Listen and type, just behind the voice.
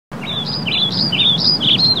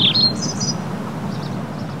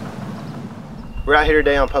We're out here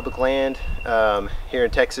today on public land here in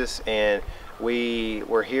Texas, and we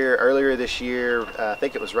were here earlier this year. I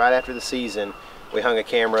think it was right after the season. We hung a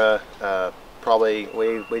camera.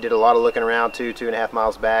 We did a lot of looking around 2.5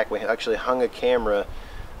 miles back. We actually hung a camera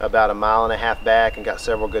about 1.5 miles back and got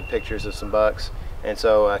several good pictures of some bucks. And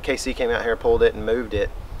so KC came out here, pulled it, and moved it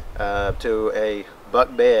to a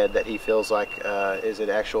buck bed that he feels like is an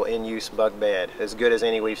actual in-use buck bed, as good as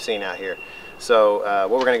any we've seen out here. So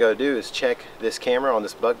what we're going to go do is check this camera on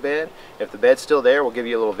this buck bed. If the bed's still there, we'll give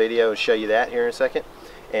you a little video and show you that here in a second.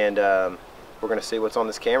 And we're going to see what's on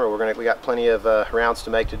this camera. We got plenty of rounds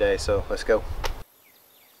to make today, so let's go.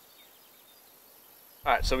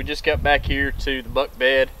 Alright, so we just got back here to the buck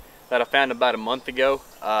bed that I found about a month ago.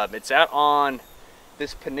 It's out on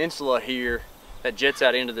this peninsula here that jets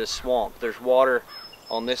out into this swamp. There's water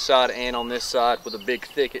on this side and on this side, with a big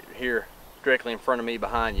thicket here directly in front of me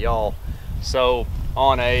behind y'all. So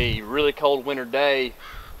on a really cold winter day,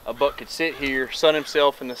 a buck could sit here, sun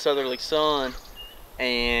himself in the southerly sun,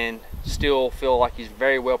 and still feel like he's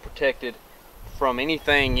very well protected from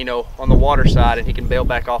anything, you know, on the water side, and he can bail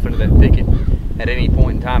back off into that thicket at any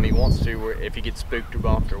point in time he wants to, or if he gets spooked or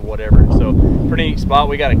bumped or whatever. So pretty neat spot.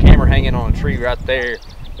 We got a camera hanging on a tree right there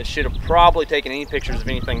that should have probably taken any pictures of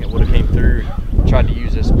anything that would have came through and tried to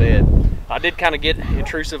use this bed. I did kind of get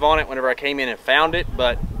intrusive on it whenever I came in and found it,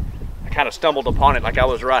 but I kind of stumbled upon it like I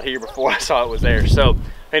was right here before I saw it was there. So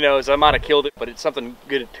who knows, I might have killed it, but it's something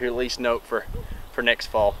good to at least note for next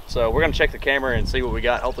fall. So we're gonna check the camera and see what we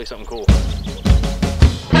got, hopefully something cool.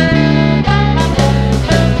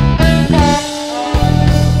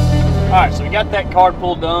 Alright, so we got that card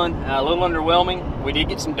pull done. A little underwhelming. We did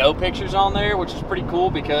get some doe pictures on there, which is pretty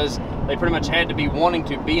cool because they pretty much had to be wanting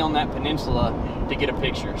to be on that peninsula to get a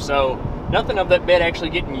picture. So nothing of that bed actually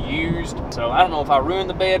getting used. So I don't know if I ruined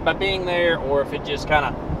the bed by being there, or if it just kind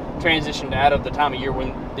of transitioned out of the time of year when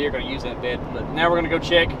they're going to use that bed. But now we're going to go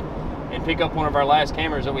check and pick up one of our last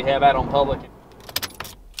cameras that we have out on public.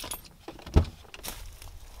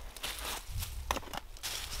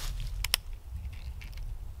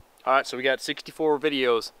 Alright, so we got 64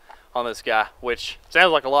 videos on this guy, which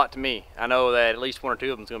sounds like a lot to me. I know that at least 1 or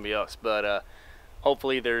 2 of them is going to be us, but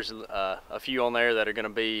hopefully there's a few on there that are going to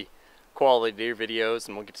be quality deer videos,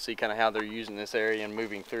 and we'll get to see kind of how they're using this area and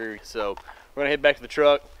moving through. So we're going to head back to the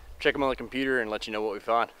truck, check them on the computer, and let you know what we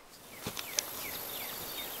find.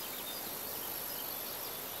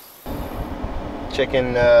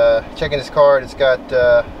 Checking this card. It's got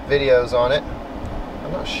videos on it.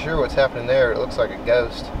 I'm not sure what's happening there. It looks like a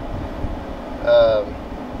ghost.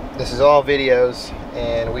 This is all videos,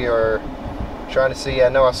 and we are trying to see. I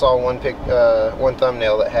know I saw one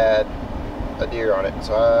thumbnail that had a deer on it,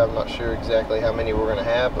 so I'm not sure exactly how many we're going to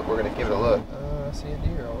have, but we're going to give it a look. I see a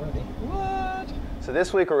deer already. What? So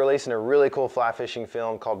this week we're releasing a really cool fly fishing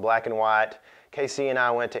film called Black and White. KC and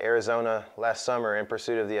I went to Arizona last summer in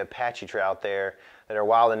pursuit of the Apache trout there that are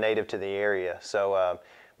wild and native to the area. So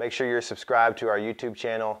make sure you're subscribed to our YouTube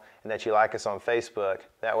channel and that you like us on Facebook.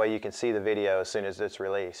 That way you can see the video as soon as it's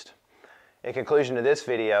released. In conclusion to this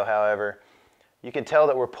video, however, you can tell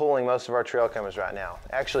that we're pulling most of our trail cameras right now.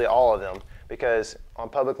 Actually all of them, because on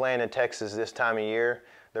public land in Texas this time of year,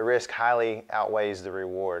 the risk highly outweighs the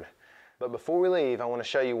reward. But before we leave, I want to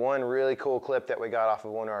show you one really cool clip that we got off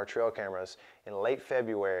of one of our trail cameras in late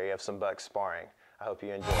February of some buck sparring. I hope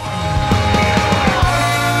you enjoy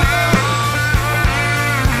it.